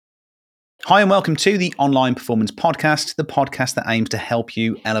Hi, and welcome to the Online Performance Podcast, the podcast that aims to help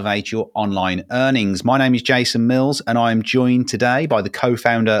you elevate your online earnings. My name is Jason Mills, and I am joined today by the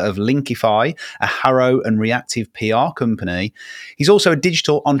co-founder of Linkify, a HARO and reactive PR company. He's also a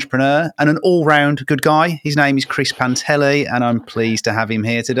digital entrepreneur and an all-round good guy. His name is Chris Panteli, and I'm pleased to have him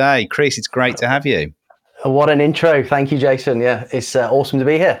here today. Chris, it's great to have you. What an intro. Thank you, Jason. Yeah, it's awesome to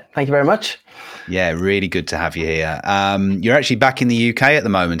be here. Thank you very much. Yeah, really good to have you here. You're actually back in the UK at the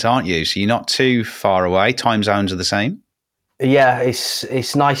moment, aren't you? So you're not too far away. Time zones are the same. Yeah,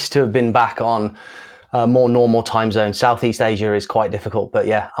 it's nice to have been back on a more normal time zone. Southeast Asia is quite difficult, but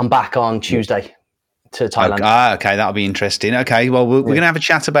yeah, I'm back on Tuesday to Thailand. Okay, that'll be interesting. Okay, well, we're going to have a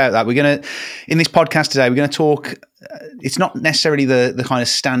chat about that. In this podcast today, we're going to talk. It's not necessarily the kind of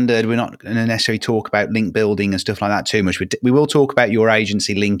standard. We're not going to necessarily talk about link building and stuff like that too much. We will talk about your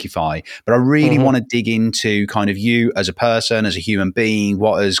agency, Linkify. But I really want to dig into kind of you as a person, as a human being,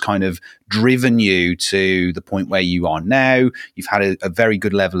 what has kind of driven you to the point where you are now. You've had a very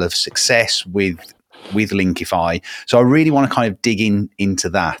good level of success with Linkify. So I really want to kind of dig into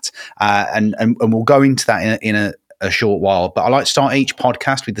that. And we'll go into that in a short while. But I like to start each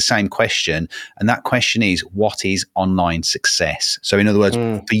podcast with the same question. And that question is, what is online success? So in other words,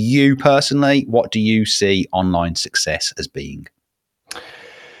 for you personally, what do you see online success as being?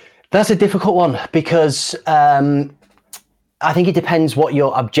 That's a difficult one because I think it depends what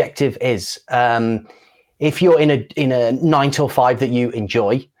your objective is. If you're in a 9 till 5 that you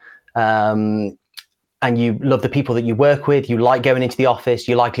enjoy, and you love the people that you work with, you like going into the office,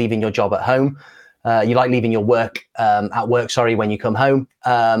 you like leaving your job at home, you like leaving your work at work, when you come home,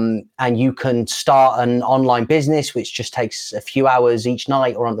 and you can start an online business, which just takes a few hours each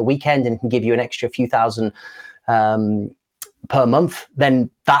night or on the weekend and can give you an extra few thousand per month, then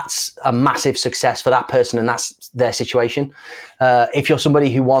that's a massive success for that person and that's their situation. If you're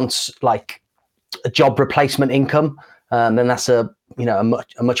somebody who wants like a job replacement income, then that's a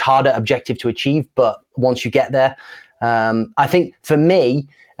much harder objective to achieve. But once you get there, I think for me,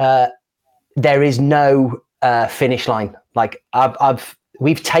 there is no finish line. Like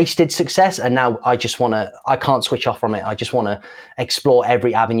we've tasted success, and now I can't switch off from it. I just want to explore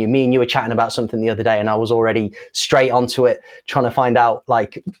every avenue. Me and you were chatting about something the other day, and I was already straight onto it, trying to find out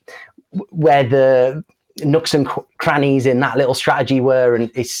like where the nooks and crannies in that little strategy were.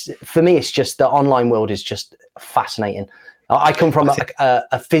 And for me, it's just the online world is just fascinating. I come from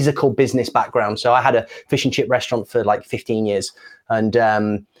a physical business background. So I had a fish and chip restaurant for like 15 years. And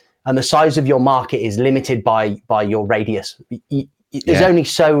the size of your market is limited by your radius. There's only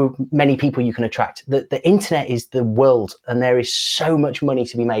so many people you can attract. The internet is the world, and there is so much money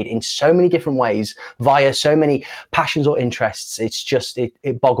to be made in so many different ways via so many passions or interests. It's just,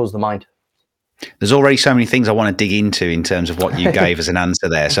 it boggles the mind. There's already so many things I want to dig into in terms of what you gave as an answer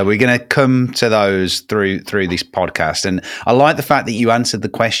there. So we're going to come to those through this podcast. And I like the fact that you answered the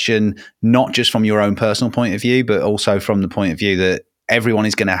question, not just from your own personal point of view, but also from the point of view that everyone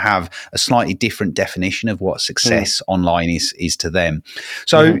is going to have a slightly different definition of what success online is to them.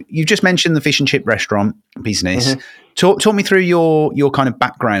 So you just mentioned the fish and chip restaurant business. Talk me through your kind of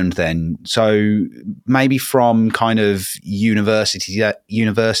background then. So maybe from kind of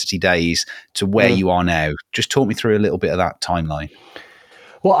university days to where you are now. Just talk me through a little bit of that timeline.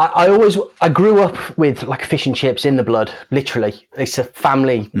 Well, I grew up with like fish and chips in the blood, literally. It's a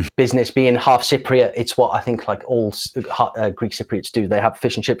family business. Being half Cypriot, it's what I think like all Greek Cypriots do. They have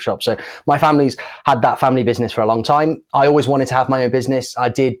fish and chip shops. So my family's had that family business for a long time. I always wanted to have my own business. I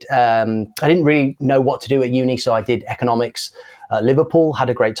didn't really know what to do at uni, so I did economics at Liverpool,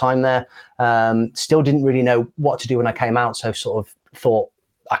 had a great time there. Still didn't really know what to do when I came out, so sort of thought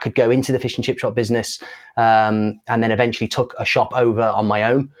I could go into the fish and chip shop business, and then eventually took a shop over on my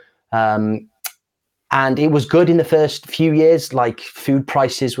own. And it was good in the first few years, like food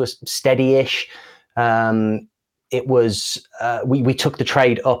prices were steady-ish. It was, we took the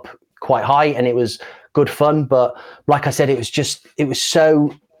trade up quite high and it was good fun. But like I said, it was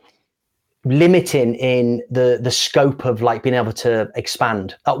so limiting in the scope of like being able to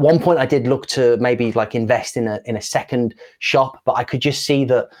expand. At one point I did look to maybe like invest in a second shop, but I could just see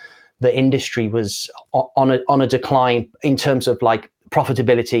that the industry was on a decline in terms of like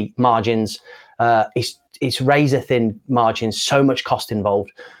profitability, margins. It's razor thin margins, so much cost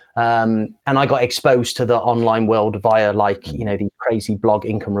involved. And I got exposed to the online world via like, these crazy blog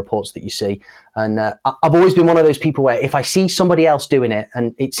income reports that you see. And I've always been one of those people where if I see somebody else doing it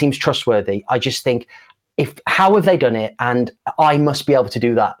and it seems trustworthy, I just think, how have they done it? And I must be able to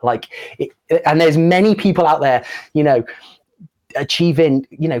do that. And there's many people out there, achieving,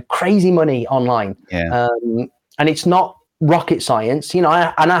 crazy money online. Yeah. And it's not rocket science, you know,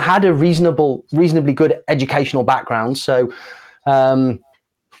 and I had a reasonably good educational background. So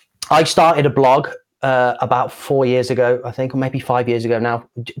I started a blog about 4 years ago, I think, or maybe 5 years ago now,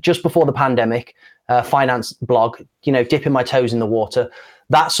 just before the pandemic, finance blog, you know, dipping my toes in the water.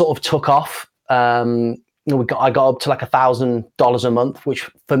 That sort of took off. I got up to like $1,000 a month, which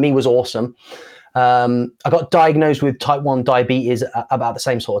for me was awesome. I got diagnosed with type 1 diabetes about the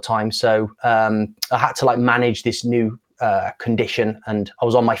same sort of time. So I had to like manage this new condition, and I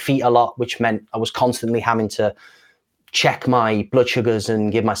was on my feet a lot, which meant I was constantly having to check my blood sugars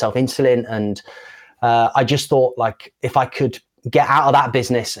and give myself insulin. And I just thought, like, if I could get out of that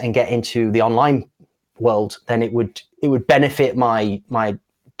business and get into the online world, then it would benefit my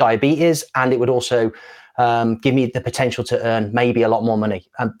diabetes, and it would also give me the potential to earn maybe a lot more money.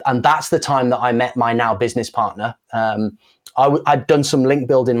 And that's the time that I met my now business partner. I'd done some link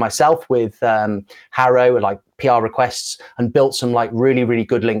building myself with HARO, like PR requests, and built some like really, really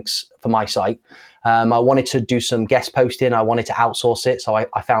good links for my site. I wanted to do some guest posting. I wanted to outsource it. So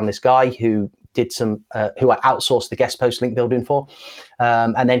I found this guy who did some, who I outsourced the guest post link building for.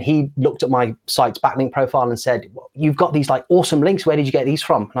 And then he looked at my site's backlink profile and said, "You've got these like awesome links. Where did you get these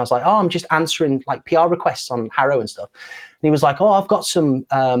from?" And I was like, "Oh, I'm just answering like PR requests on HARO and stuff." And he was like, "Oh, I've got some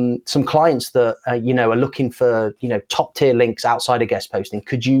clients that, you know, are looking for, you know, top tier links outside of guest posting.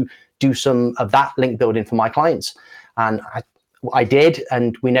 Could you do some of that link building for my clients?" And I did,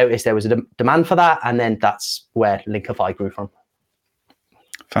 and we noticed there was a demand for that. And then that's where Linkify grew from.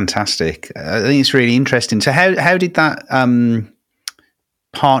 Fantastic. I think it's really interesting. So how did that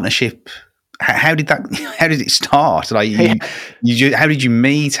partnership, how did it start? Like how did you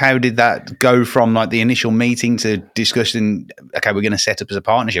meet? How did that go from like the initial meeting to discussing, okay, we're going to set up as a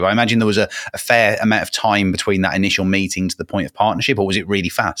partnership? I imagine there was a fair amount of time between that initial meeting to the point of partnership, or was it really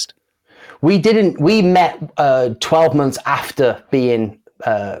fast? We met 12 months after being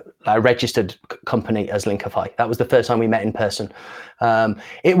a registered company as Linkify. That was the first time we met in person.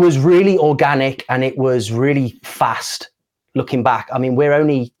 It was really organic, and it was really fast looking back. I mean, we're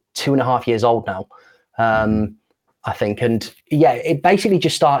only 2.5 years old now, I think. And yeah, it basically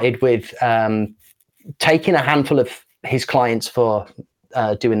just started with taking a handful of his clients for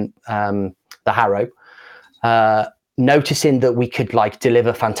doing the HARO, noticing that we could like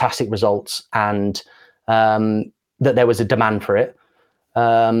deliver fantastic results, and that there was a demand for it.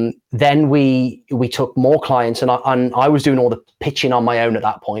 Then we took more clients, and I was doing all the pitching on my own at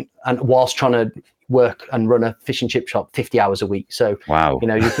that point, and whilst trying to work and run a fish and chip shop 50 hours a week. So, wow, you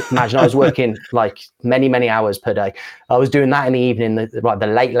know, you could imagine I was working like many hours per day. I was doing that in the evening, the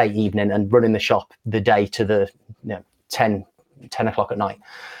late evening, and running the shop the day to the 10 o'clock at night.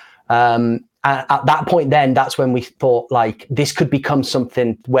 At that point, then that's when we thought like this could become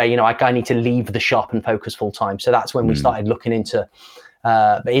something where, you know, I need to leave the shop and focus full time. So that's when we started looking into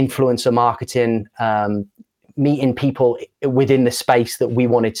influencer marketing, meeting people within the space that we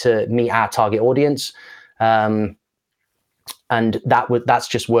wanted to meet our target audience. And that's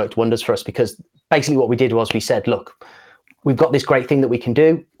just worked wonders for us, because basically what we did was we said, look, we've got this great thing that we can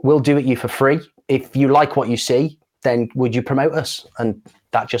do. We'll do it you for free. If you like what you see, then would you promote us? And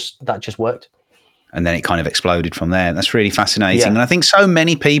that just worked. And then it kind of exploded from there. That's really fascinating. Yeah. And I think so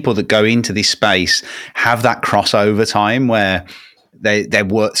many people that go into this space have that crossover time where they're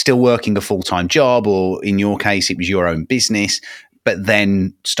still working a full-time job, or in your case, it was your own business, but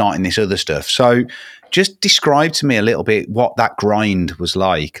then starting this other stuff. So just describe to me a little bit what that grind was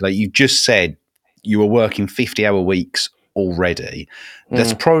like. Like you just said, you were working 50-hour weeks already.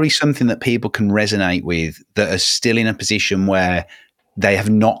 That's probably something that people can resonate with, that are still in a position where they have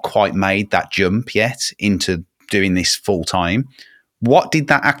not quite made that jump yet into doing this full time. What did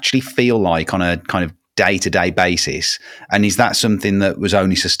that actually feel like on a kind of day-to-day basis? And is that something that was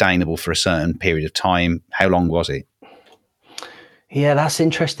only sustainable for a certain period of time? How long was it? Yeah, that's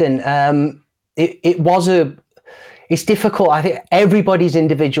interesting. It's difficult. I think everybody's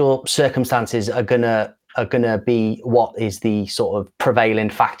individual circumstances are gonna be what is the sort of prevailing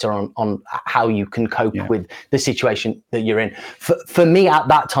factor on how you can cope with the situation that you're in. For me at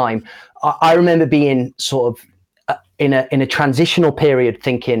that time, I remember being sort of in a transitional period,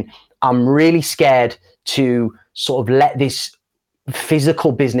 thinking I'm really scared to sort of let this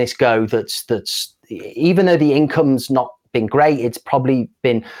physical business go. That's even though the income's not been great, it's probably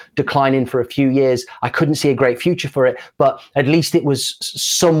been declining for a few years. I couldn't see a great future for it, but at least it was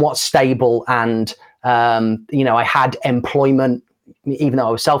somewhat stable, and I had employment, even though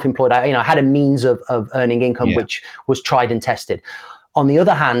I was self-employed. I had a means of earning income, which was tried and tested. On the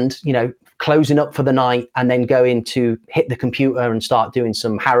other hand, closing up for the night and then going to hit the computer and start doing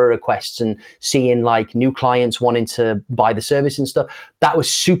some HARO requests and seeing like new clients wanting to buy the service and stuff. That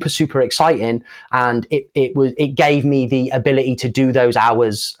was super, super exciting. And it gave me the ability to do those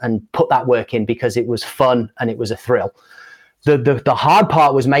hours and put that work in because it was fun and it was a thrill. The hard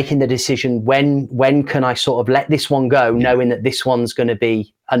part was making the decision, when can I sort of let this one go, knowing that this one's going to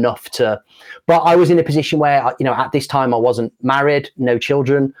be enough to, but I was in a position where, you know, at this time I wasn't married, no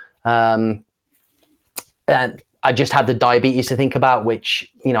children. And I just had the diabetes to think about,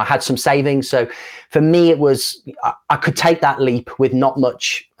 which, you know, I had some savings. So for me, it was, I could take that leap with not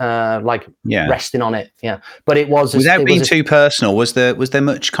much, resting on it. Yeah. But it was, without being too personal, was there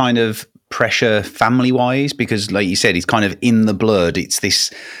much kind of pressure family wise? Because like you said, it's kind of in the blood. It's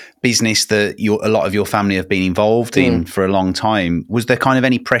this business that a lot of your family have been involved in for a long time. Was there kind of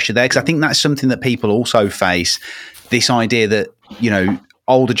any pressure there? Because I think that's something that people also face, this idea that, you know,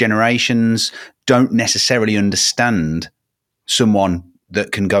 older generations don't necessarily understand someone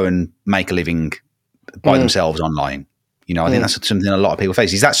that can go and make a living by themselves online. You know, I think that's something a lot of people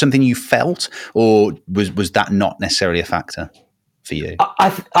face. Is that something you felt, or was that not necessarily a factor for you?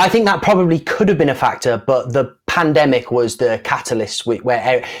 I think that probably could have been a factor, but the pandemic was the catalyst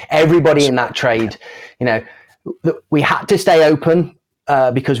where everybody in that trade, you know, we had to stay open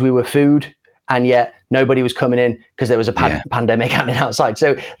because we were food, and yet nobody was coming in because there was a pandemic happening outside.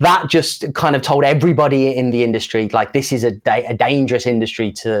 So that just kind of told everybody in the industry, like, this is a dangerous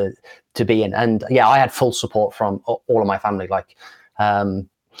industry to be in. And yeah, I had full support from all of my family. Like,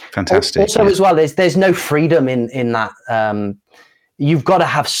 fantastic. Also, as well, there's no freedom in that. You've got to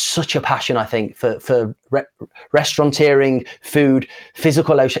have such a passion, I think, for restauranteering, food,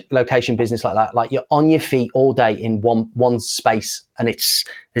 physical location business like that. Like, you're on your feet all day in one space, and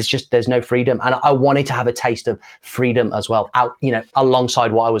there's no freedom. And I wanted to have a taste of freedom as well, out, you know,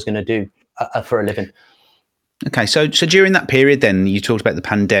 alongside what I was going to do for a living. Okay, so during that period, then you talked about the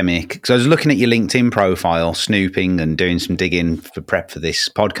pandemic. Because I was looking at your LinkedIn profile, snooping and doing some digging for prep for this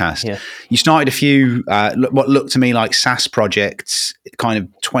podcast. Yeah. You started a few what looked to me like SaaS projects, kind of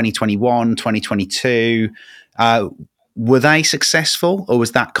 2021, 2022. Were they successful, or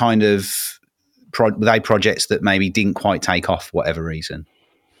was that kind of were they projects that maybe didn't quite take off for whatever reason?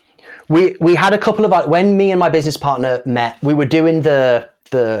 We had a couple of, when me and my business partner met, we were doing the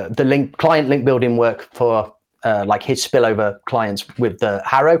client link building work for like his spillover clients with the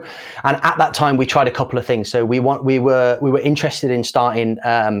HARO, and at that time we tried a couple of things. So we were interested in starting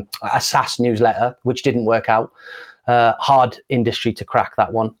a SaaS newsletter, which didn't work out. Hard industry to crack,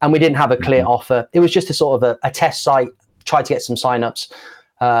 that one, and we didn't have a clear offer. It was just a sort of a test site. Tried to get some signups,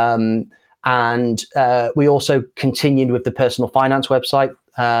 and we also continued with the personal finance website.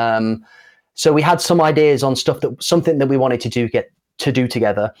 So we had some ideas on something that we wanted to do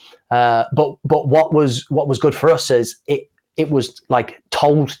together. But what was good for us is it was like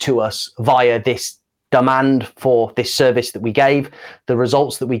told to us via this demand for this service that we gave, the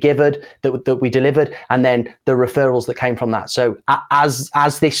results that we delivered, and then the referrals that came from that. So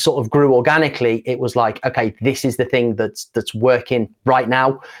as this sort of grew organically, it was like, okay, this is the thing that's working right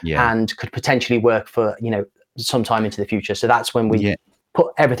now, and could potentially work for, you know, some time into the future. So that's when we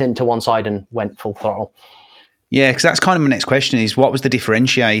put everything to one side and went full throttle. Yeah, because that's kind of my next question is, what was the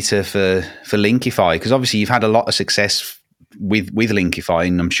differentiator for Linkify? Because obviously you've had a lot of success with Linkify,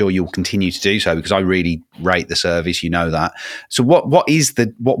 and I'm sure you'll continue to do so, because I really rate the service, you know that. So what was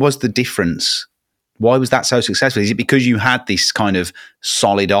the difference? Why was that so successful? Is it because you had this kind of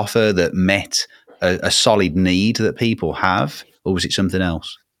solid offer that met a solid need that people have, or was it something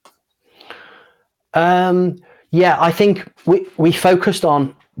else? Yeah, I think we focused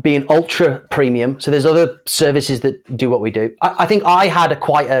on being ultra premium. So there's other services that do what we do. I think I had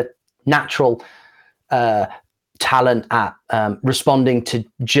quite a natural talent at responding to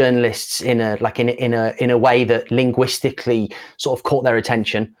journalists in a way that linguistically sort of caught their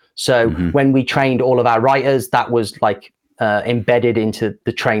attention. So when we trained all of our writers, that was like embedded into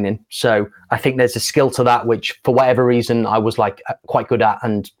the training. So I think there's a skill to that, which for whatever reason I was like quite good at,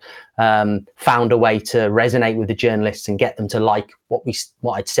 and found a way to resonate with the journalists and get them to like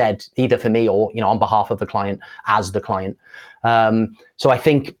what I'd said, either for me or, you know, on behalf of the client, as the client. So I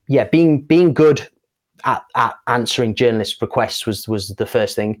think, being good at answering journalist requests was the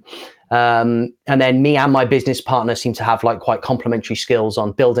first thing. And then me and my business partner seem to have like quite complementary skills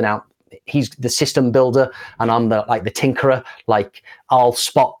on building out. He's the system builder and I'm the tinkerer. Like, I'll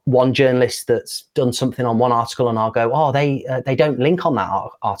spot one journalist that's done something on one article and I'll go, oh, they don't link on that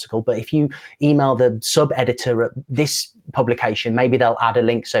article, but if you email the sub editor at this publication, maybe they'll add a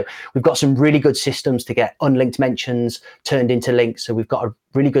link. So we've got some really good systems to get unlinked mentions turned into links. So we've got a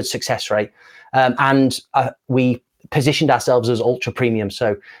really good success rate. And we positioned ourselves as ultra premium.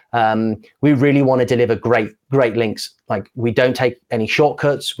 So we really want to deliver great links. Like, we don't take any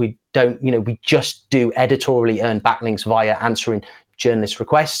shortcuts. We don't, we just do editorially earned backlinks via answering journalist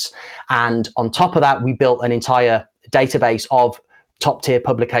requests. And on top of that, we built an entire database of top tier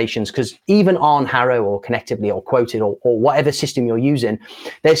publications, because even on HARO or Connectively or Quoted or whatever system you're using,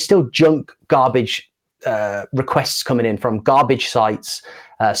 there's still junk, garbage requests coming in from garbage sites,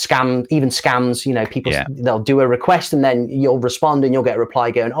 scams, people, they'll do a request and then you'll respond and you'll get a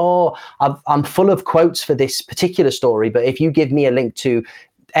reply going, oh, I'm full of quotes for this particular story, but if you give me a link to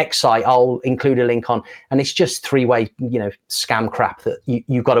X site, I'll include a link on, and it's just three-way, scam crap that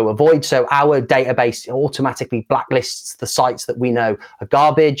you've got to avoid. So our database automatically blacklists the sites that we know are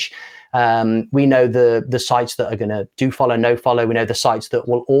garbage. We know the sites that are going to do follow, no follow. We know the sites that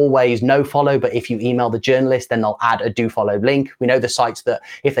will always no follow, but if you email the journalist, then they'll add a do follow link. We know the sites that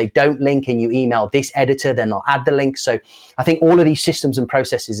if they don't link and you email this editor, then they'll add the link. So I think all of these systems and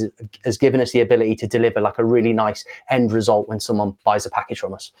processes has given us the ability to deliver like a really nice end result when someone buys a package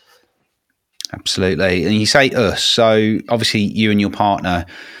from us. Absolutely. And you say us, so obviously you and your partner,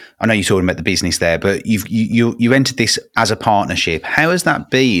 I know you're talking about the business there, but you entered this as a partnership. How has that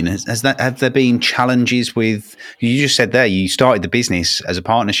been? Have there been challenges with? You just said there you started the business as a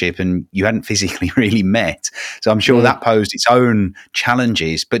partnership and you hadn't physically really met, so I'm sure that posed its own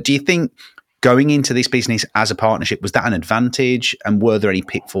challenges. But do you think going into this business as a partnership, was that an advantage, and were there any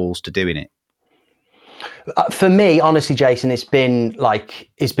pitfalls to doing it? For me, honestly, Jason, it's been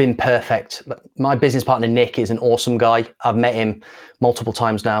perfect. My business partner, Nick, is an awesome guy. I've met him multiple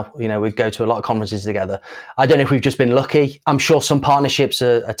times now. We go to a lot of conferences together. I don't know if we've just been lucky. I'm sure some partnerships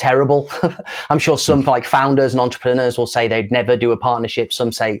are terrible. I'm sure some founders and entrepreneurs will say they'd never do a partnership.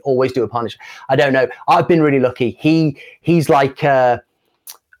 Some say always do a partnership. I don't know. I've been really lucky. He's like, I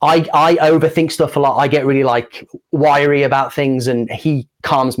overthink stuff a lot. I get really wiry about things, and he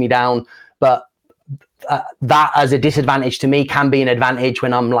calms me down. But that as a disadvantage to me can be an advantage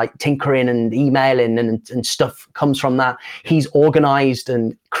when I'm tinkering and emailing and stuff comes from that. He's organized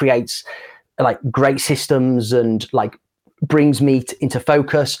and creates great systems and brings me into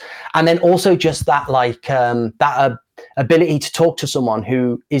focus. And then also just that ability to talk to someone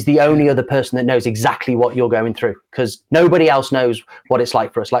who is the only other person that knows exactly what you're going through, because nobody else knows what it's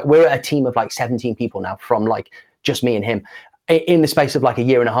like for us. We're a team of 17 people now, from just me and him, in the space of a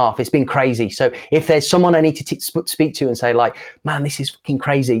year and a half. It's been crazy. So if there's someone I need to speak to and say man, this is fucking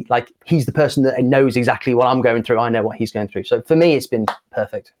crazy, he's the person that knows exactly what I'm going through. I know what he's going through. So for me, it's been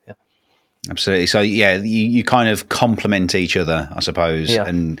perfect. Yeah. Absolutely. So you kind of complement each other, I suppose,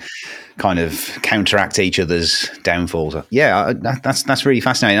 and kind of counteract each other's downfalls. Yeah, that's really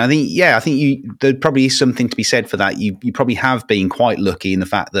fascinating. I think there probably is something to be said for that. You probably have been quite lucky in the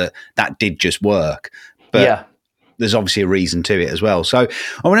fact that did just work. But there's obviously a reason to it as well. So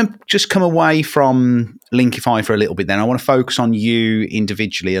I want to just come away from Linkify for a little bit then. I want to focus on you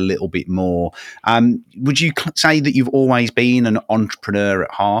individually a little bit more. Would you say that you've always been an entrepreneur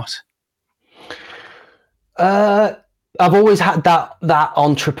at heart? I've always had that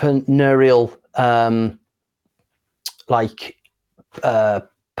entrepreneurial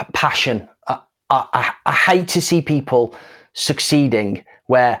passion. I hate to see people succeeding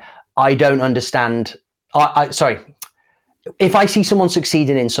where I don't understand. If I see someone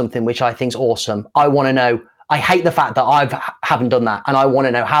succeeding in something which I think is awesome, I want to know. I hate the fact that I haven't done that, and I want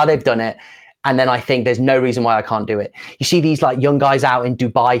to know how they've done it. And then I think there's no reason why I can't do it. You see these young guys out in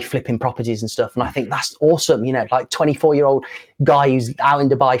Dubai flipping properties and stuff, and I think that's awesome. 24-year-old guy who's out in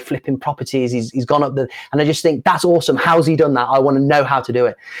Dubai flipping properties. He's gone up and I just think that's awesome. How's he done that? I want to know how to do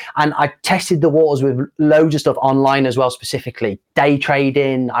it. And I tested the waters with loads of stuff online as well, specifically day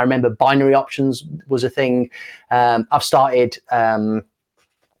trading. I remember binary options was a thing. I've started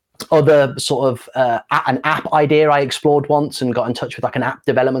other sort of an app idea I explored once and got in touch with an app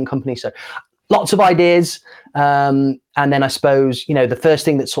development company. So lots of ideas. And then I suppose, the first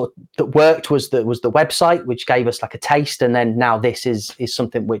thing that worked was the website, which gave us a taste. And then now this is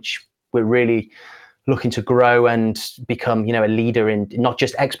something which we're really looking to grow and become, a leader in not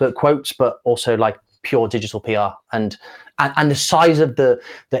just expert quotes, but also pure digital PR. And the size of the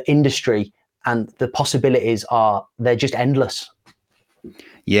industry and the possibilities they're just endless.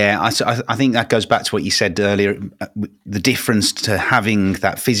 Yeah, I think that goes back to what you said earlier. The difference to having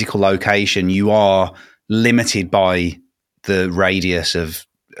that physical location, you are limited by the radius of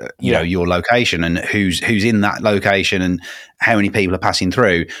your location and who's in that location and how many people are passing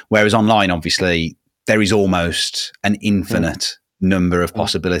through. Whereas online, obviously, there is almost an infinite number of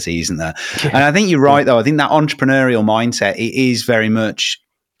possibilities, isn't there? Yeah. And I think you're right, though. I think that entrepreneurial mindset, it is very much,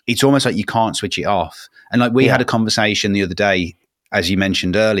 it's almost like you can't switch it off. And like we had a conversation the other day, as you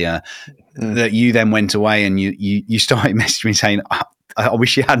mentioned earlier, that you then went away and you started messaging me saying, I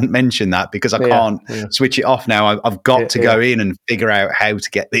wish you hadn't mentioned that because I can't switch it off now. I've got to go in and figure out how to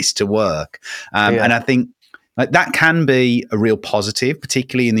get this to work. And I think like that can be a real positive,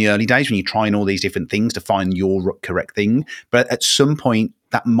 particularly in the early days when you're trying all these different things to find your correct thing. But at some point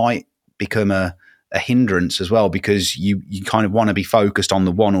that might become a hindrance as well, because you kind of want to be focused on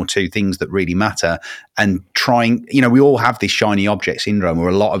the one or two things that really matter and trying, we all have this shiny object syndrome, or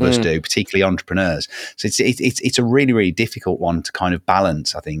a lot of us do, particularly entrepreneurs. So it's a really, really difficult one to kind of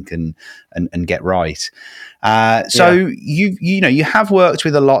balance, I think, and get right. So you have worked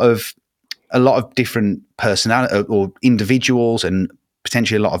with a lot of different personality or individuals and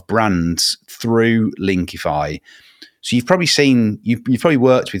potentially a lot of brands through Linkify. So you've probably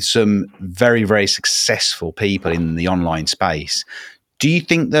worked with some very, very successful people in the online space. Do you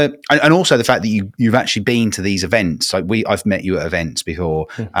think that, and also the fact that you've actually been to these events, like I've met you at events before,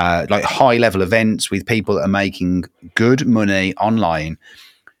 like high level events with people that are making good money online.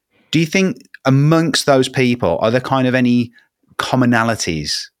 Do you think amongst those people, are there kind of any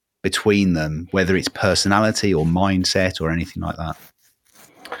commonalities between them, whether it's personality or mindset or anything like that?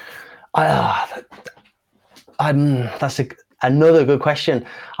 That's another good question.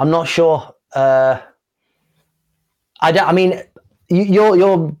 I'm not sure. I mean,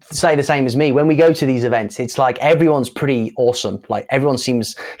 you'll say the same as me. When we go to these events, it's like everyone's pretty awesome. Like everyone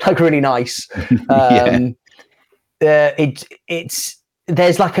seems like really nice. There's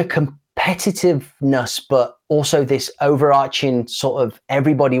like a competitiveness, but also this overarching sort of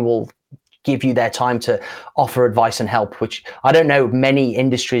everybody will give you their time to offer advice and help, which I don't know many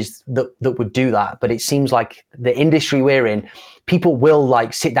industries that would do that, but it seems like the industry we're in, people will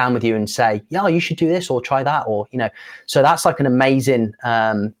like sit down with you and say, yeah, you should do this or try that, or, so that's like an amazing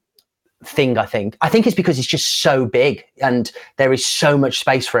thing. I think it's because it's just so big and there is so much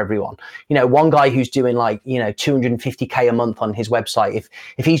space for everyone. One guy who's doing like 250k a month on his website,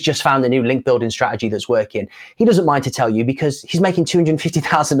 if he's just found a new link building strategy that's working, he doesn't mind to tell you because he's making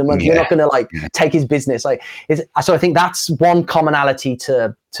 250,000 a month. You're not going to take his business. So I think that's one commonality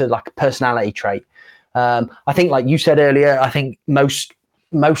to like a personality trait. I think like you said earlier, I think most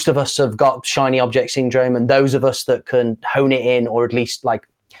of us have got shiny object syndrome, and those of us that can hone it in, or at least like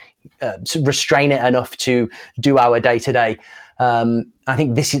to restrain it enough to do our day to day. I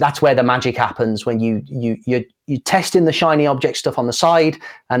think that's where the magic happens, when you're testing the shiny object stuff on the side,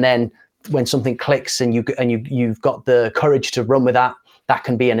 and then when something clicks and you've got the courage to run with that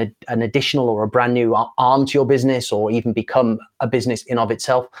can be an additional or a brand new arm to your business, or even become a business in of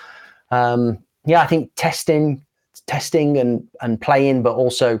itself. I think testing and playing, but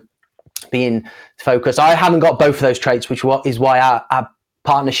also being focused. I haven't got both of those traits, which is why our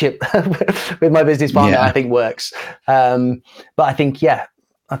partnership with my business partner I think works. But I think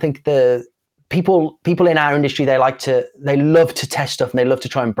the people in our industry, they love to test stuff and they love to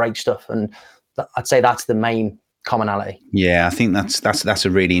try and break stuff, and I'd say that's the main commonality. I think that's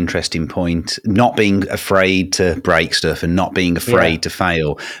a really interesting point, not being afraid to break stuff and not being afraid to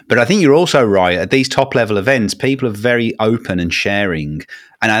fail. But I think you're also right, at these top level events, people are very open and sharing,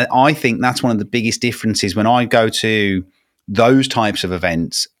 and I think that's one of the biggest differences when I go to those types of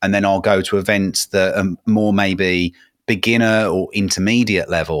events, and then I'll go to events that are more maybe beginner or intermediate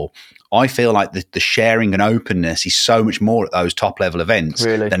level. I feel like the sharing and openness is so much more at those top level events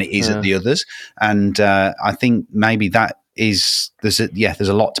than it is at the others. And I think maybe that is, there's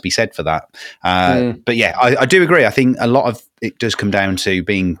a lot to be said for that. But I do agree. I think a lot of it does come down to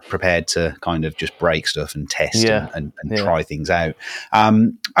being prepared to kind of just break stuff and test and try things out.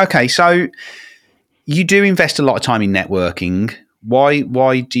 Okay, so you do invest a lot of time in networking. Why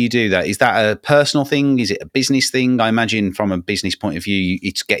do you do that? Is that a personal thing? Is it a business thing? I imagine from a business point of view,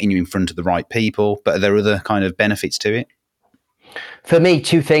 it's getting you in front of the right people, but are there other kind of benefits to it? For me,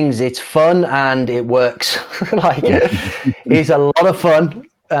 two things. It's fun and it works. It's a lot of fun.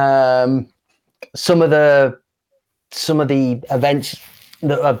 Some of the events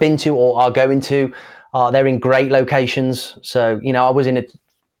that I've been to or are going to, they're in great locations. So, I was in a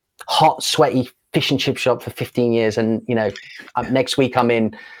hot, sweaty fish and chip shop for 15 years. And, next week I'm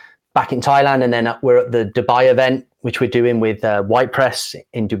back in Thailand, and then we're at the Dubai event, which we're doing with White Press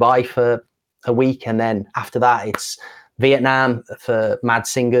in Dubai for a week. And then after that, it's Vietnam for Mad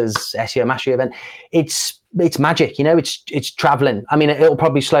Singer's SEO Mastery event. It's magic, it's traveling. I mean, it'll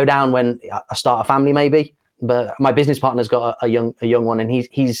probably slow down when I start a family maybe, but my business partner's got a young one, and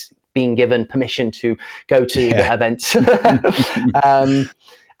he's being given permission to go to the events.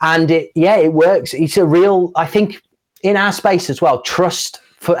 And it works. It's a real, I think in our space as well, trust,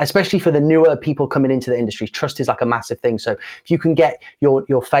 especially for the newer people coming into the industry, trust is like a massive thing. So if you can get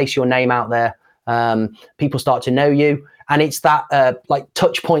your face, your name out there, people start to know you. And it's that like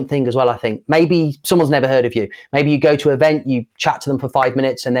touch point thing as well, I think. Maybe someone's never heard of you. Maybe you go to an event, you chat to them for 5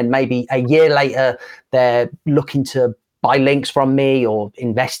 minutes, and then maybe a year later, they're looking to buy links from me or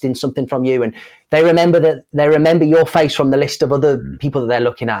invest in something from you. And they remember your face from the list of other people that they're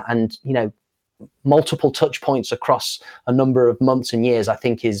looking at. And, you know, multiple touch points across a number of months and years, I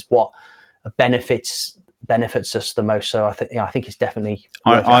think is what benefits us the most. So I think it's definitely.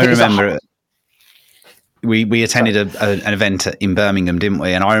 I remember it. We attended an event in Birmingham, didn't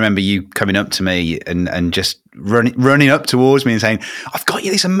we? And I remember you coming up to me and just running up towards me and saying, "I've got you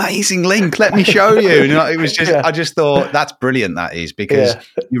this amazing link. Let me show you." And it was just, I just thought that's brilliant. That is, because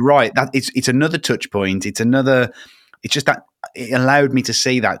you're right. That it's another touch point. It's just that it allowed me to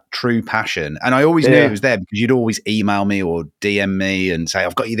see that true passion. And I always knew it was there because you'd always email me or DM me and say,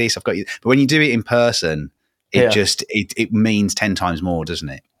 "I've got you this, I've got you." But when you do it in person, it means 10 times more, doesn't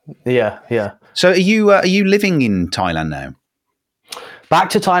it? Yeah. So are you living in Thailand now? Back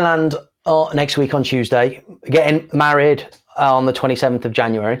to Thailand next week on Tuesday. Getting married on the 27th of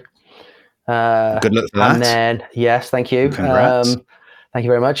January. Good luck for that. And then, yes, thank you. Congrats. Thank you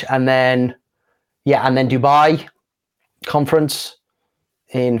very much. And then Dubai conference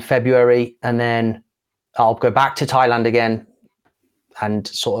in February. And then I'll go back to Thailand again and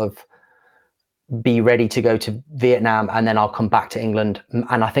sort of be ready to go to Vietnam, and then I'll come back to England.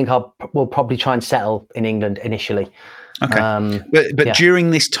 And I think we'll probably try and settle in England initially. Okay. But during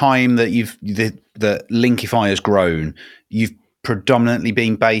this time that that Linkify has grown, you've predominantly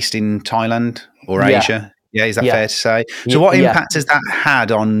been based in Thailand or Asia? Yeah, is that fair to say? So what impact has that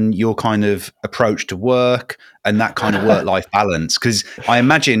had on your kind of approach to work and that kind of work-life balance? Because I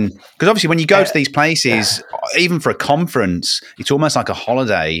imagine, because obviously when you go to these places, even for a conference, it's almost like a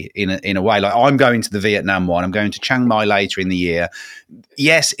holiday in a way. Like I'm going to the Vietnam one, I'm going to Chiang Mai later in the year.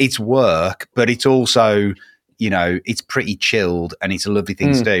 Yes, it's work, but it's also, you know, it's pretty chilled and it's a lovely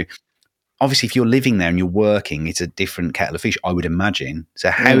thing to do. Obviously, if you're living there and you're working, it's a different kettle of fish, I would imagine.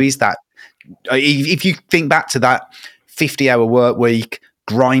 So how is that? If you think back to that 50-hour work week,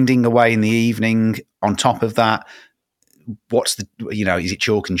 grinding away in the evening, on top of that, what's is it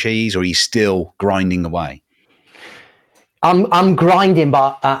chalk and cheese, or are you still grinding away? I'm grinding,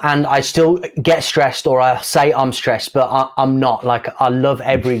 but and I still get stressed, or I say I'm stressed, but I'm not. Like, I love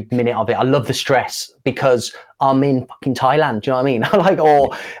every minute of it. I love the stress because I'm in fucking Thailand. Do you know what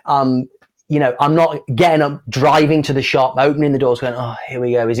I mean? I'm not getting up, driving to the shop, opening the doors, going, "Oh, here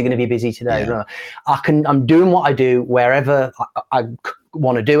we go. Is it going to be busy today?" Yeah. I'm doing what I do wherever I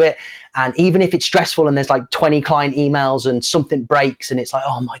want to do it. And even if it's stressful and there's like 20 client emails and something breaks and it's like,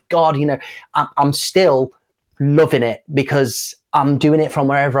 oh my God, I'm still loving it because I'm doing it from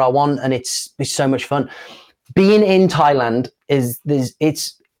wherever I want. And it's so much fun. Being in Thailand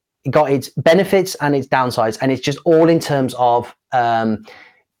it's got its benefits and its downsides. And it's just all in terms of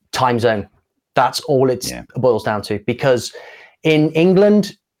time zone. That's all it boils down to, because in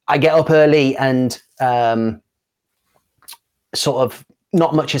England, I get up early and sort of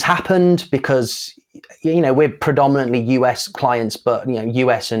not much has happened because, we're predominantly US clients, but,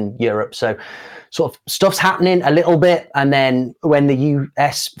 US and Europe. So sort of stuff's happening a little bit. And then when the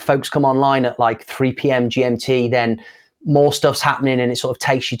US folks come online at like 3 p.m. GMT, then more stuff's happening and it sort of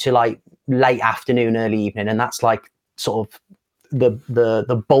takes you to like late afternoon, early evening. And that's like sort of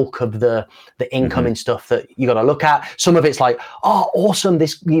the bulk of the incoming stuff that you got to look at. Some of it's like, oh, awesome.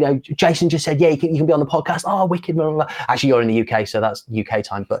 This, Jason just said, yeah, you can be on the podcast. Oh, wicked. Blah, blah, blah. Actually, you're in the UK, so that's UK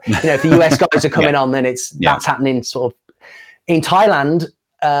time. But, if the US guys are coming on, then that's happening sort of in Thailand.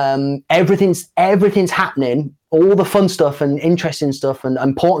 Everything's happening. All the fun stuff and interesting stuff and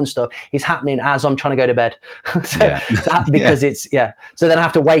important stuff is happening as I'm trying to go to bed. Because so then I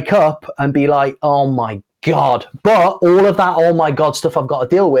have to wake up and be like, oh my God. But all of that, oh my God stuff I've got to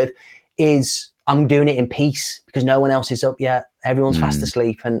deal with is I'm doing it in peace because no one else is up yet. Everyone's fast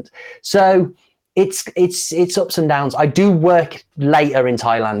asleep. And so it's ups and downs. I do work later in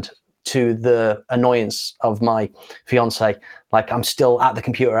Thailand to the annoyance of my fiance. Like, I'm still at the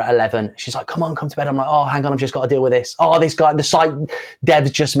computer at 11. She's like, come to bed. I'm like, oh, hang on, I've just got to deal with this. Oh, this guy, the site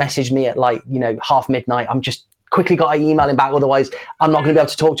devs just messaged me at like, half midnight. I'm just quickly got to email him back. Otherwise I'm not going to be able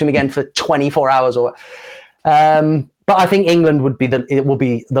to talk to him again for 24 hours but I think England will be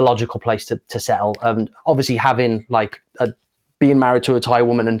the logical place to settle. And obviously having like a being married to a Thai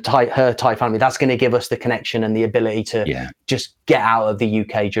woman and her Thai family, that's going to give us the connection and the ability to just get out of the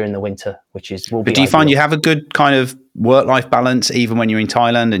UK during the winter, which will be. But do you find you have a good kind of work-life balance even when you're in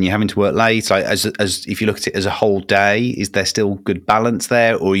Thailand and you're having to work late? Like as if you look at it as a whole day, is there still good balance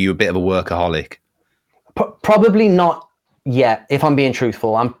there, or are you a bit of a workaholic? Probably not yet. If I'm being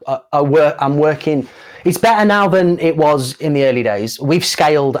truthful, I'm working. It's better now than it was in the early days. We've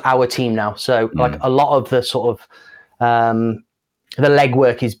scaled our team now, so like a lot of the sort of the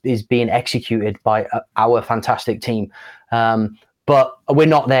legwork is being executed by our fantastic team. But we're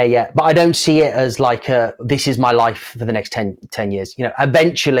not there yet. But I don't see it as like this is my life for the next 10 years. You know,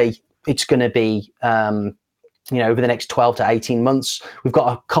 eventually it's going to be, over the next 12 to 18 months. We've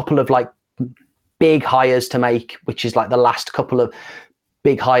got a couple of like big hires to make, which is like the last couple of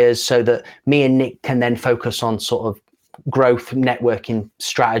big hires, so that me and Nick can then focus on sort of growth, networking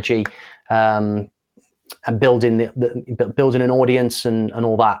strategy, and building building an audience and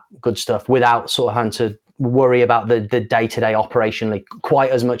all that good stuff without sort of having to worry about the day-to-day operationally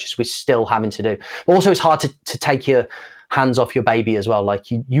quite as much as we're still having to do. But also it's hard to take your hands off your baby as well. Like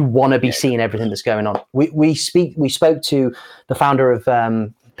you want to be seeing everything that's going on. We spoke to the founder of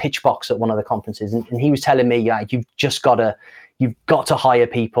Pitchbox at one of the conferences, and he was telling me, you've got to hire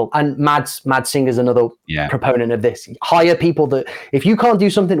people. And Mad Singer's another proponent of this. Hire people that, if you can't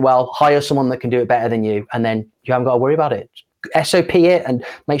do something well, hire someone that can do it better than you, and then you haven't got to worry about it. SOP it and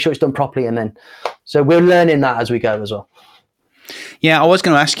make sure it's done properly. And then, so we're learning that as we go as well. Yeah, I was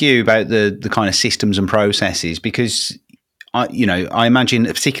going to ask you about the kind of systems and processes, because I imagine,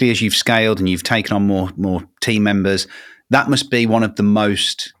 particularly as you've scaled and you've taken on more team members, that must be one of the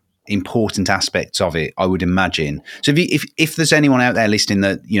most important aspects of it, I would imagine. So if there's anyone out there listening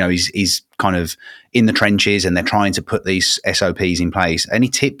that is kind of in the trenches and they're trying to put these SOPs in place, any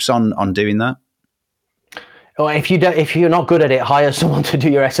tips on doing that? Or if you're not good at it, hire someone to do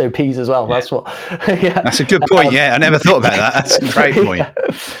your SOPs as well. That's what. That's a good point. I never thought about that. That's a great point.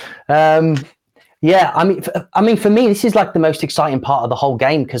 I mean, for me, this is like the most exciting part of the whole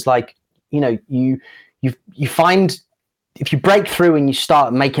game, because you find, if you break through and you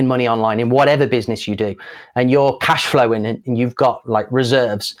start making money online in whatever business you do, and you're cash flowing and you've got like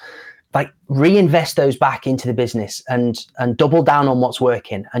reserves, like reinvest those back into the business and double down on what's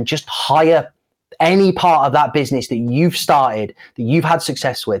working, and just hire any part of that business that you've started, that you've had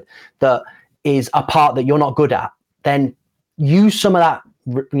success with, that is a part that you're not good at. Then use some of that,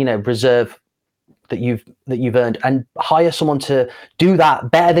 reserve that you've earned, and hire someone to do that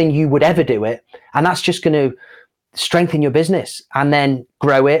better than you would ever do it. And that's just going to strengthen your business, and then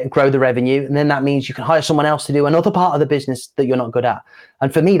grow the revenue. And then that means you can hire someone else to do another part of the business that you're not good at.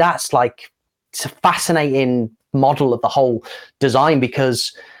 And for me, it's a fascinating model of the whole design,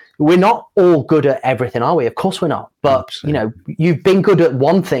 because we're not all good at everything, are we? Of course we're not. But, you've been good at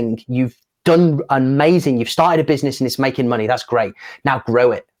one thing. You've done amazing. You've started a business and it's making money. That's great. Now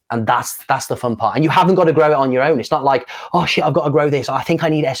grow it. And that's the fun part. And you haven't got to grow it on your own. It's not like, oh shit, I've got to grow this. I think I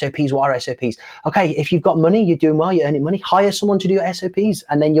need SOPs. What are SOPs? Okay, if you've got money, you're doing well, you're earning money, hire someone to do SOPs,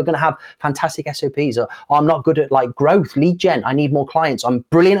 and then you're going to have fantastic SOPs. Or, oh, I'm not good at like growth, lead gen. I need more clients. I'm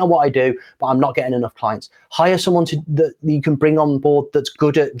brilliant at what I do, but I'm not getting enough clients. Hire someone that you can bring on board that's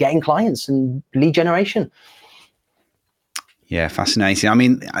good at getting clients and lead generation. Yeah, fascinating. I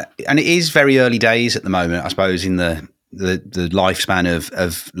mean, and it is very early days at the moment, I suppose, in the lifespan of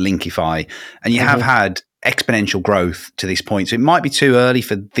Linkify, and you have had exponential growth to this point. So it might be too early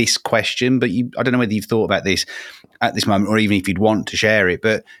for this question, but I don't know whether you've thought about this at this moment, or even if you'd want to share it.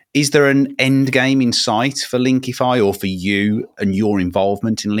 But is there an end game in sight for Linkify, or for you and your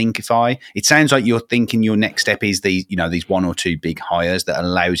involvement in Linkify? It sounds like you're thinking your next step is these one or two big hires that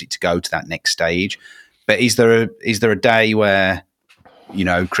allows it to go to that next stage. But is there a day where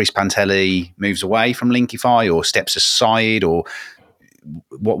Chris Panteli moves away from Linkify, or steps aside, or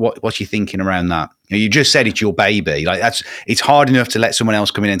what's you thinking around that? You just said it's your baby. Like it's hard enough to let someone else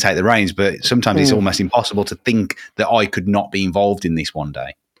come in and take the reins, but sometimes it's almost impossible to think that I could not be involved in this one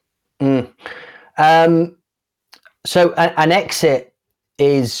day. So an exit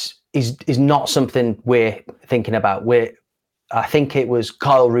is not something we're thinking about. I think it was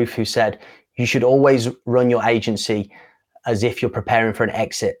Kyle Roof who said, you should always run your agency as if you're preparing for an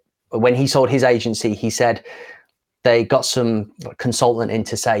exit. When he sold his agency, he said they got some consultant in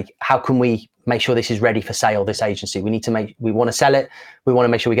to say, how can we make sure this is ready for sale, this agency? We want to sell it. We want to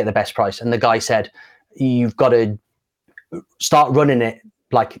make sure we get the best price. And the guy said, you've got to start running it,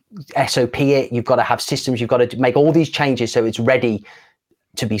 like SOP it. You've got to have systems. You've got to make all these changes so it's ready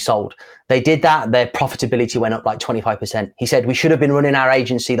to be sold. They did that. Their profitability went up like 25%. He said, we should have been running our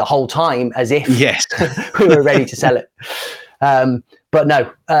agency the whole time as if we were ready to sell it. But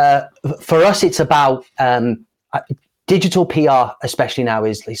no, for us, it's about digital PR, especially now,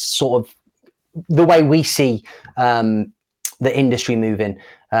 is sort of the way we see the industry moving.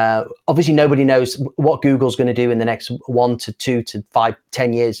 Obviously, nobody knows what Google's going to do in the next 1 to 2 to 5,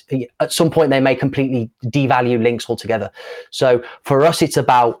 10 years. At some point, they may completely devalue links altogether. So for us, it's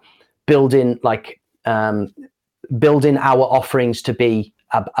about building building our offerings to be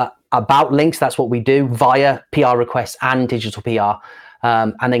about links. That's what we do via PR requests and digital PR,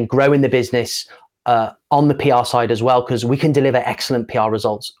 and then growing the business on the PR side as well, because we can deliver excellent PR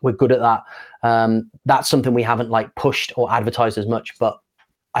results. We're good at that. That's something we haven't pushed or advertised as much, but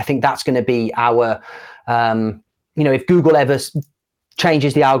I think that's going to be our, if Google ever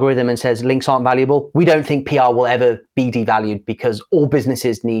changes the algorithm and says links aren't valuable, we don't think PR will ever be devalued, because all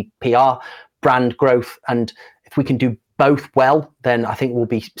businesses need PR, brand growth. And if we can do both well, then I think we'll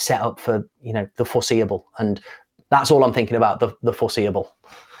be set up for, the foreseeable. And that's all I'm thinking about, the foreseeable.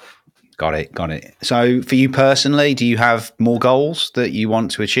 Got it. So for you personally, do you have more goals that you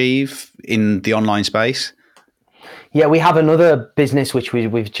want to achieve in the online space? Yeah, we have another business which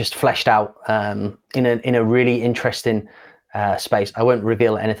we've just fleshed out in a really interesting space. I won't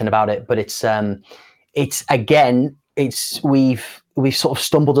reveal anything about it, but we've sort of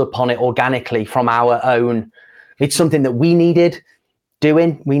stumbled upon it organically from our own. It's something that we needed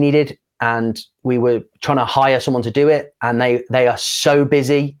doing. And we were trying to hire someone to do it, and they are so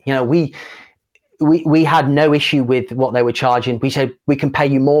busy. We had no issue with what they were charging. We said, we can pay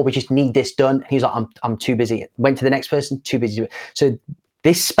you more, we just need this done. He's like, I'm too busy. Went to the next person, too busy. So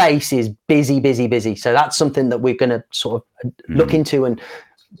this space is busy. So that's something that we're going to sort of look into and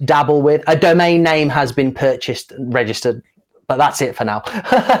dabble with. A domain name has been purchased and registered, but that's it for now.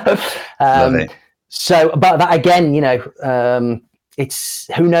 Love it. So, but that again, it's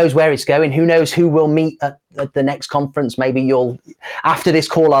who knows where it's going. Who knows who we'll meet at the next conference. Maybe after this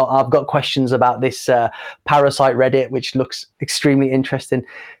call, I've got questions about this parasite Reddit, which looks extremely interesting.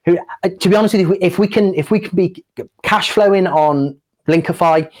 To be honest with you, if we can be cash flowing on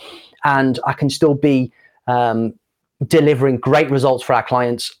Linkify, and I can still be delivering great results for our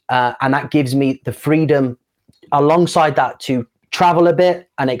clients, and that gives me the freedom alongside that to travel a bit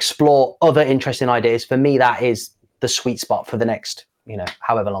and explore other interesting ideas. For me, that is the sweet spot for the next,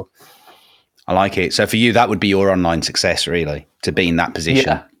 however long. I like it. So for you, that would be your online success, really, to be in that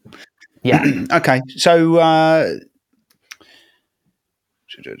position. Yeah. Okay. So I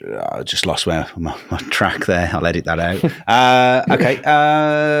just lost my track there. I'll edit that out. Okay.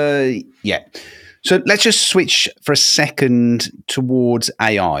 Yeah. So let's just switch for a second towards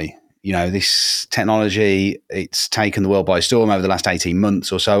AI. This technology, it's taken the world by storm over the last 18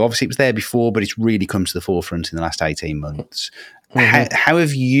 months or so. Obviously, it was there before, but it's really come to the forefront in the last 18 months. Mm-hmm. How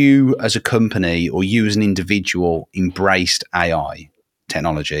have you as a company, or you as an individual, embraced AI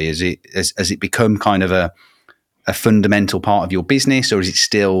technology? Has it become kind of a fundamental part of your business, or is it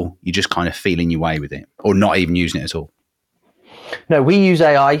still, you're just kind of feeling your way with it, or not even using it at all? No, we use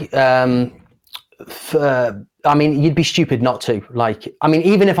AI you'd be stupid not to.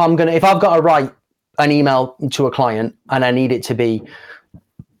 Even if I've got to write an email to a client and I need it to be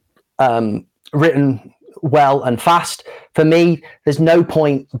written well and fast, for me, there's no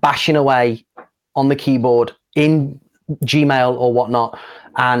point bashing away on the keyboard in Gmail or whatnot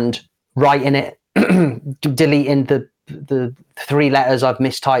and writing it, deleting the 3 letters I've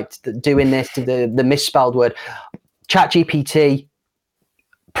mistyped, doing this, the misspelled word. ChatGPT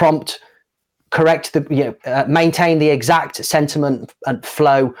prompt, correct maintain the exact sentiment and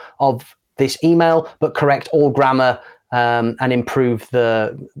flow of this email, but correct all grammar and improve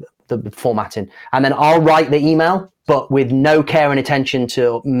the formatting. And then I'll write the email, but with no care and attention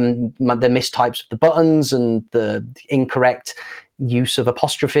to the mistypes of the buttons and the incorrect use of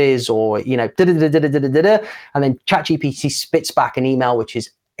apostrophes or, and then ChatGPT spits back an email which is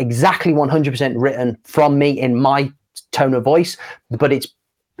exactly 100% written from me in my tone of voice, but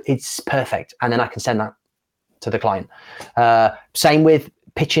it's perfect. And then I can send that to the client. Same with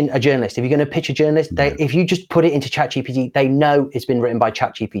pitching a journalist. If you're going to pitch a journalist, if you just put it into ChatGPT, they know it's been written by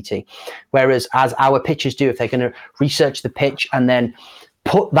ChatGPT. Whereas as our pitchers do, if they're going to research the pitch and then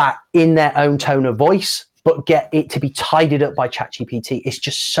put that in their own tone of voice, but get it to be tidied up by ChatGPT, it's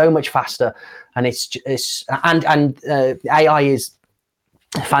just so much faster. And AI is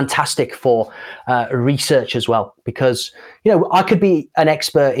fantastic for research as well, because I could be an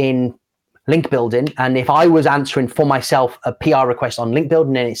expert in link building, and if I was answering for myself a PR request on link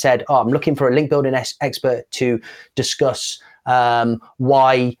building and it said, I'm looking for a link building expert to discuss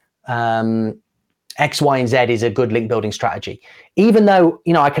why X, Y, and Z is a good link building strategy, even though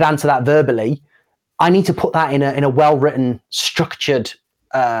I could answer that verbally, I need to put that in a well-written, structured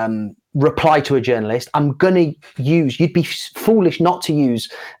reply to a journalist. I'm going to you'd be foolish not to use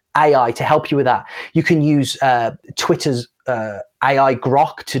AI to help you with that. You can use Twitter's AI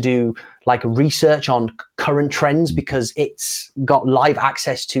Grok to do like research on current trends, because it's got live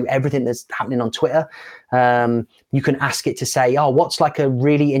access to everything that's happening on Twitter. You can ask it to say, oh, what's like a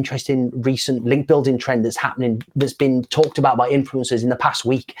really interesting recent link building trend that's happening, that's been talked about by influencers in the past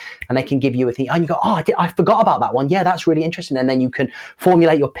week, and they can give you a thing, and you go, oh, I forgot about that one. Yeah, that's really interesting. And then you can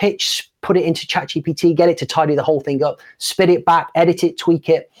formulate your pitch, put it into ChatGPT, get it to tidy the whole thing up, spit it back, edit it, tweak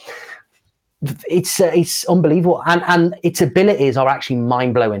it. It's unbelievable, and its abilities are actually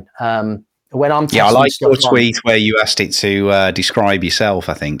mind blowing. When I'm I like your tweet where you asked it to describe yourself,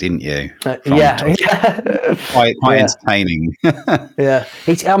 I think, didn't you? Yeah. Quite entertaining. Yeah,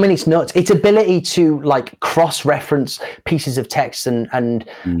 it's nuts. Its ability to like cross-reference pieces of text and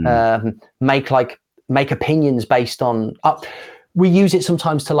make opinions based on. We use it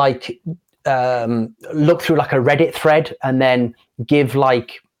sometimes to like look through like a Reddit thread and then give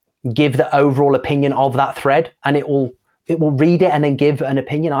the overall opinion of that thread, and it will read it and then give an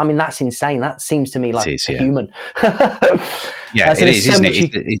opinion. I mean, that's insane. That seems to me like a human. Yeah, it is, isn't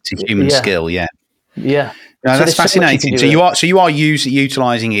it? It's a human skill. Yeah. Yeah. No, that's fascinating. So you are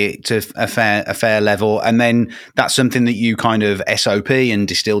utilizing it to a fair level, and then that's something that you kind of SOP and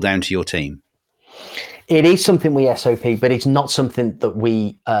distill down to your team. It is something we SOP, but it's not something that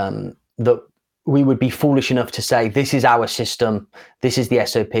we would be foolish enough to say, this is our system, this is the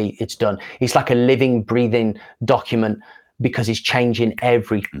SOP, it's done. It's like a living, breathing document, because it's changing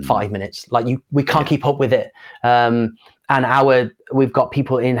every 5 minutes. Like we can't keep up with it. And we've got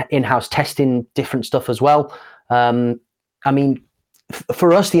people in-house testing different stuff as well. I mean,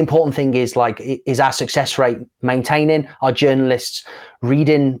 for us, the important thing is our success rate maintaining, our journalists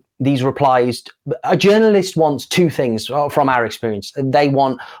reading these replies. A journalist wants two things from our experience. They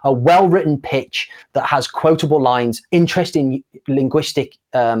want a well-written pitch that has quotable lines, interesting linguistic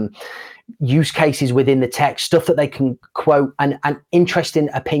use cases within the text, stuff that they can quote, and interesting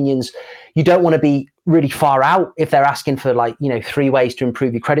opinions. You don't want to be really far out if they're asking for 3 ways to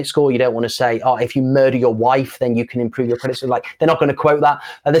improve your credit score. You don't want to say, oh, if you murder your wife, then you can improve your credit score. Like, they're not going to quote that.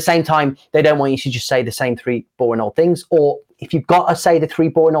 At the same time, they don't want you to just say the same 3 boring old things. Or if you've got to say the 3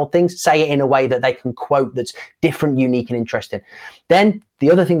 boring old things, say it in a way that they can quote that's different, unique, and interesting. Then the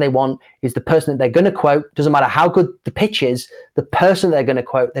other thing they want is the person that they're going to quote, doesn't matter how good the pitch is, the person they're going to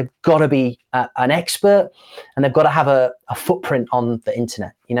quote, they've got to be an expert, and they've got to have a footprint on the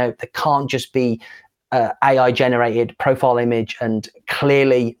internet. They can't just be AI generated profile image and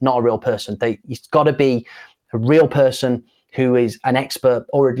clearly not a real person. It's got to be a real person who is an expert,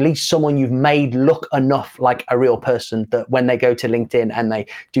 or at least someone you've made look enough like a real person that when they go to LinkedIn and they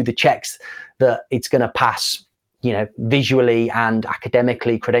do the checks, that it's going to pass, visually and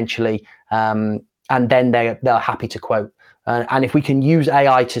academically, credentially, and then they're happy to quote. And if we can use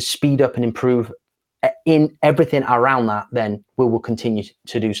AI to speed up and improve in everything around that, then we will continue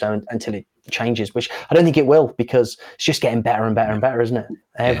to do so until it changes, which I don't think it will, because it's just getting better and better and better, isn't it?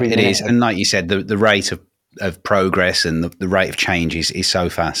 It is. And like you said, the rate of progress and the rate of change is so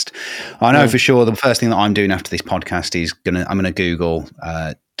fast. I know for sure the first thing that I'm doing after this podcast is I'm going to Google,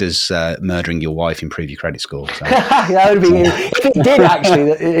 does murdering your wife improve your credit score? So, that would be, if it did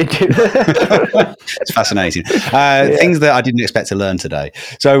actually. It's fascinating. Things that I didn't expect to learn today.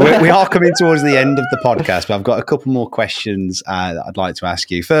 So we are coming towards the end of the podcast, but I've got a couple more questions that I'd like to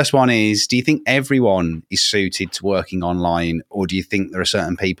ask you. First one is, do you think everyone is suited to working online, or do you think there are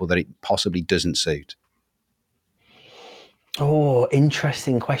certain people that it possibly doesn't suit? Oh,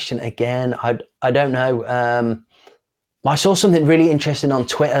 interesting question again. I don't know. I saw something really interesting on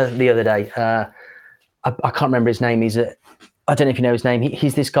Twitter the other day. I can't remember his name. I don't know if you know his name.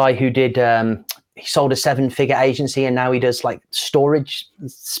 He's this guy who did, he sold a 7-figure agency, and now he does like storage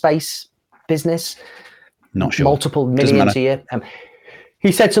space business. Not sure. Multiple millions a year.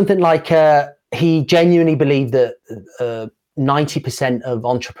 He said something like he genuinely believed that 90% of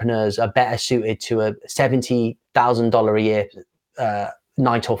entrepreneurs are better suited to a $70,000 a year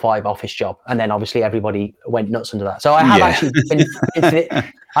 9 to 5 office job, and then obviously everybody went nuts under that. So I have actually been,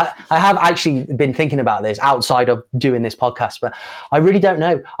 I have actually been thinking about this outside of doing this podcast, but I really don't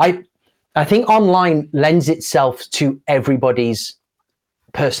know. I think online lends itself to everybody's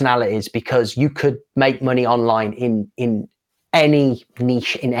personalities, because you could make money online in any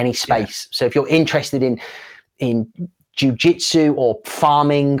niche, in any space. So if you're interested in jiu-jitsu or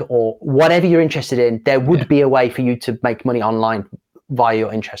farming or whatever you're interested in, there would be a way for you to make money online via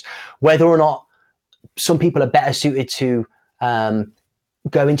your interest. Whether or not some people are better suited to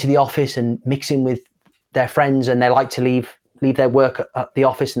go into the office and mix in with their friends and they like to leave their work at the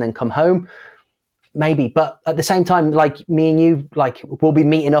office and then come home. Maybe, but at the same time, like me and you, like we'll be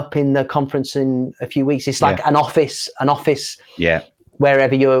meeting up in the conference in a few weeks. It's like an office,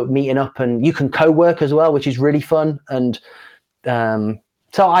 wherever you're meeting up, and you can co-work as well, which is really fun. And so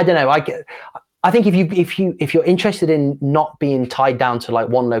I don't know. I think if you're interested in not being tied down to like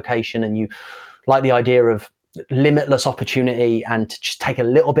one location, and you like the idea of limitless opportunity and to just take a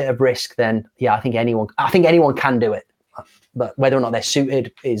little bit of risk, then yeah, I think anyone can do it. But whether or not they're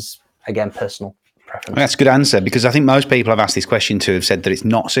suited is, again, personal preference. That's a good answer, because I think most people I've asked this question to have said that it's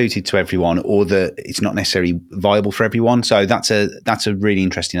not suited to everyone, or that it's not necessarily viable for everyone. So that's a really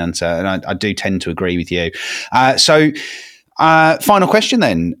interesting answer, and I do tend to agree with you. Final question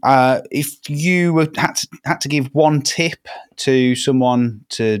then. If you had to give one tip to someone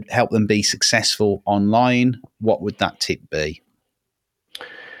to help them be successful online, what would that tip be?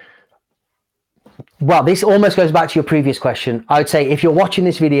 Well, this almost goes back to your previous question. I would say if you're watching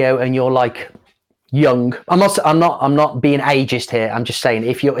this video and you're like young, I'm not being ageist here. I'm just saying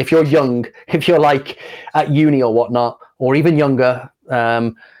if you're young, if you're like at uni or whatnot, or even younger,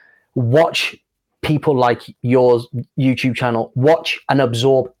 watch people like your YouTube channel, watch and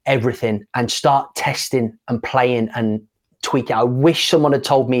absorb everything and start testing and playing and tweaking. I wish someone had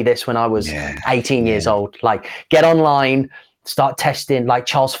told me this when I was 18 years old. Like, get online, start testing. Like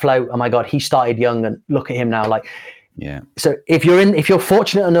Charles Float, oh my God, he started young, and look at him now. Like, so if you're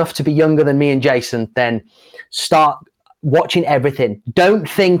fortunate enough to be younger than me and Jason, then start watching everything. Don't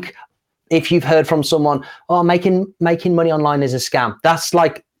think, if you've heard from someone, oh, making money online is a scam. That's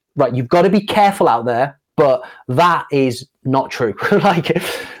like, right, you've got to be careful out there, but that is not true. Like,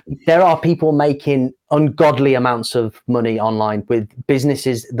 there are people making ungodly amounts of money online with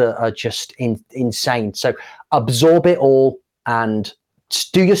businesses that are just insane. So absorb it all and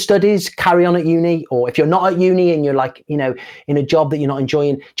do your studies, carry on at uni. Or if you're not at uni and you're like, in a job that you're not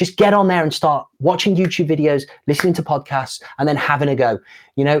enjoying, just get on there and start watching YouTube videos, listening to podcasts, and then having a go.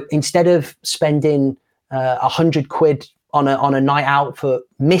 Instead of spending £100 on a night out,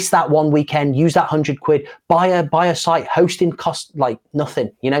 miss that one weekend, use that £100, buy a site. Hosting costs like nothing,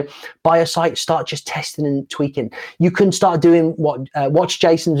 buy a site, start just testing and tweaking. You can start doing watch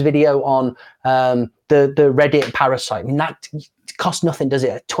Jason's video on the Reddit parasite. I mean, that costs nothing, does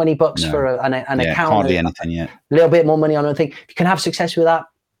it? $20 for an account. Hardly anything yet. A little bit more money on a thing. If you can have success with that,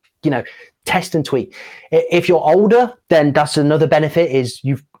 test and tweak. If you're older, then that's another benefit, is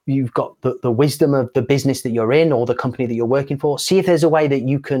you've got the wisdom of the business that you're in or the company that you're working for. See if there's a way that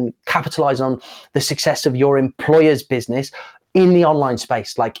you can capitalize on the success of your employer's business in the online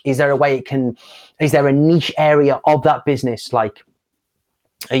space. Like, is there a niche area of that business? Like,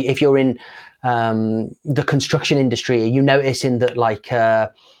 if you're in the construction industry, are you noticing that like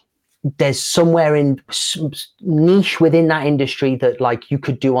there's somewhere in niche within that industry that like you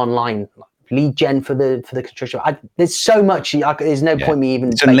could do online? Lead gen for the construction. There's so much. There's no point me even.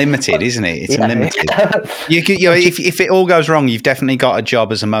 It's unlimited, isn't it? It's unlimited. If it all goes wrong, you've definitely got a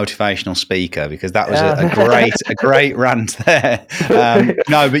job as a motivational speaker, because that was a great rant there.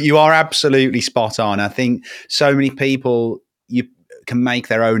 No, but you are absolutely spot on. I think so many people can make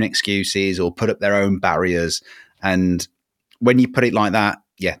their own excuses or put up their own barriers, and when you put it like that,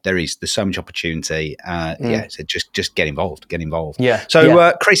 there's so much opportunity. So just get involved. Yeah.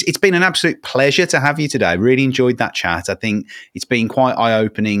 So, Chris, it's been an absolute pleasure to have you today. Really enjoyed that chat. I think it's been quite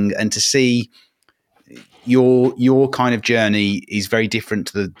eye-opening, and to see your kind of journey is very different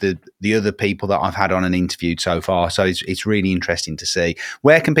to the other people that I've had on and interviewed so far. So it's really interesting to see.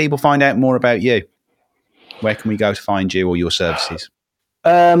 Where can people find out more about you? Where can we go to find you or your services?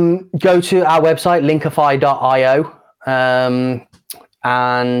 Go to our website, linkify.io.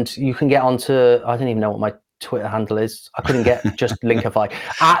 And you can get onto, I don't even know what my Twitter handle is. I couldn't get just Linkify.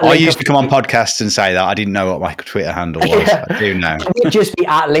 I used to come on podcasts and say that. I didn't know what my Twitter handle was. I do now. It would just be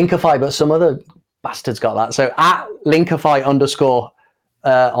at Linkify, but some other bastards got that. So at Linkify _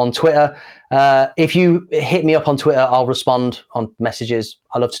 on Twitter. If you hit me up on Twitter, I'll respond on messages.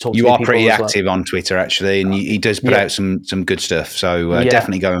 I love to talk to you. You are pretty active on Twitter, actually, and he does put out some good stuff. So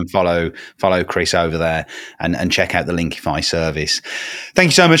definitely go and follow Chris over there and check out the Linkify service. Thank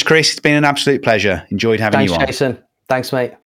you so much, Chris. It's been an absolute pleasure. Enjoyed having you on. Thanks, Jason. Thanks, mate.